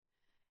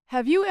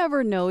Have you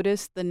ever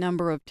noticed the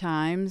number of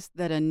times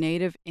that a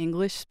native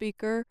English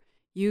speaker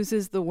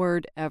uses the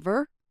word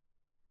ever?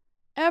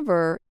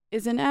 Ever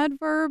is an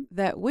adverb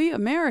that we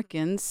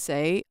Americans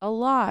say a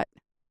lot.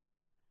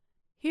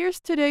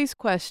 Here's today's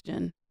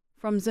question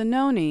from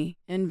Zanoni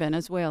in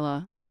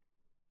Venezuela.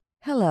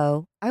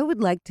 Hello, I would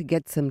like to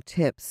get some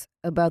tips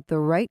about the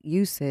right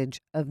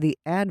usage of the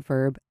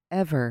adverb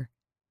ever.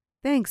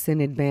 Thanks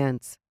in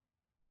advance.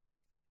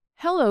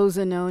 Hello,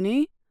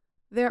 Zanoni.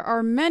 There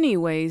are many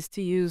ways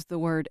to use the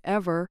word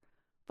ever,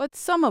 but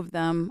some of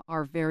them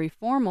are very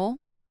formal,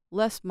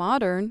 less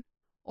modern,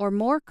 or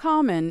more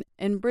common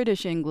in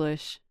British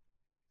English.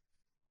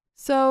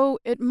 So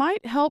it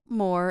might help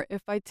more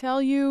if I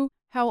tell you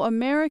how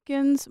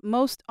Americans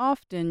most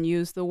often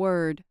use the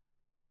word.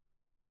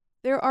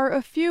 There are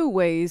a few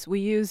ways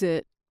we use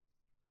it.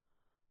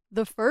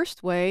 The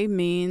first way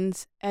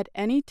means at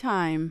any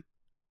time.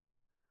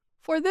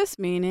 For this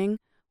meaning,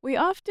 we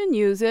often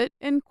use it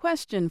in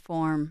question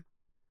form.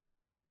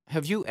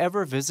 Have you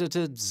ever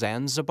visited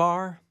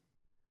Zanzibar?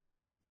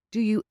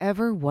 Do you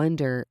ever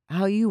wonder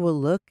how you will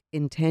look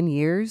in 10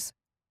 years?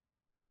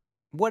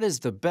 What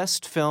is the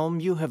best film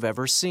you have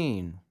ever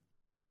seen?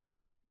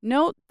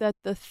 Note that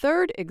the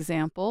third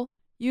example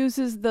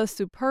uses the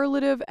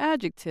superlative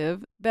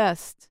adjective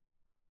best.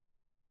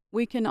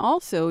 We can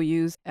also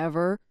use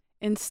ever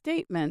in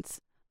statements,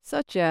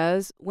 such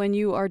as when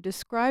you are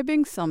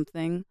describing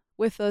something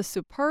with a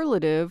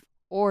superlative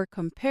or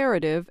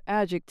comparative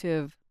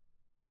adjective.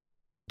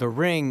 The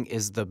Ring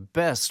is the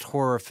best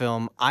horror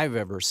film I've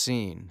ever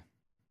seen.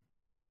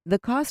 The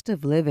cost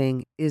of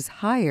living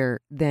is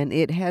higher than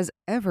it has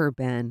ever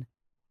been.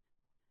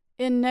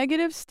 In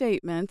negative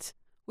statements,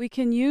 we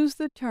can use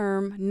the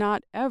term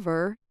not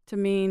ever to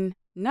mean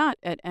not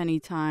at any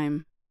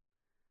time.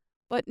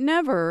 But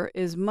never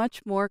is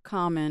much more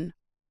common.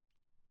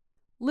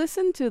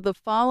 Listen to the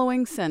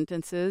following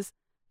sentences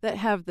that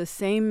have the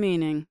same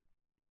meaning.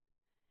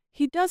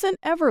 He doesn't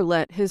ever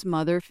let his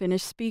mother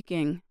finish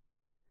speaking.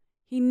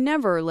 He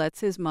never lets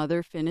his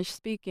mother finish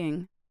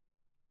speaking.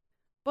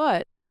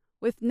 But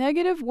with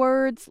negative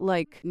words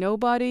like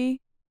nobody,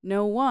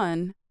 no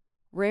one,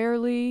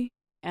 rarely,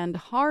 and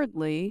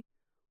hardly,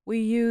 we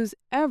use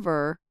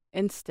ever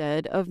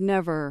instead of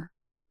never.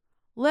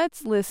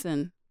 Let's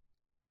listen.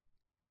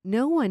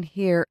 No one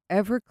here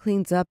ever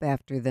cleans up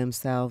after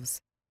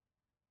themselves.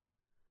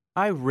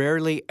 I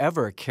rarely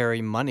ever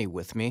carry money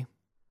with me.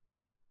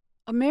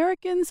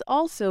 Americans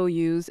also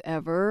use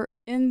ever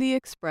in the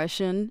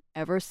expression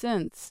ever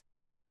since.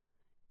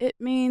 It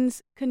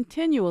means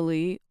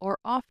continually or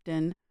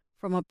often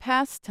from a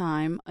past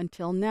time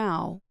until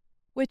now,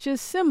 which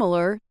is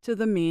similar to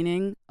the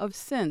meaning of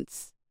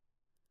since.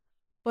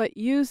 But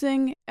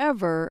using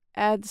ever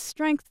adds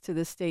strength to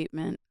the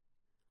statement.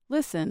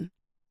 Listen.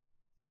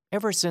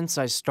 Ever since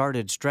I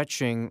started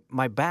stretching,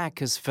 my back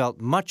has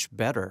felt much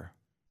better.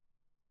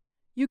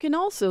 You can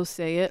also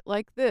say it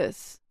like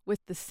this, with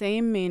the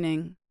same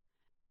meaning.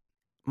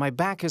 My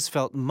back has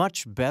felt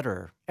much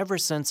better ever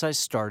since I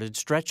started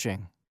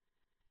stretching.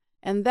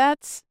 And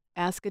that's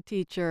Ask a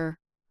Teacher.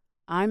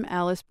 I'm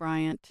Alice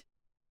Bryant.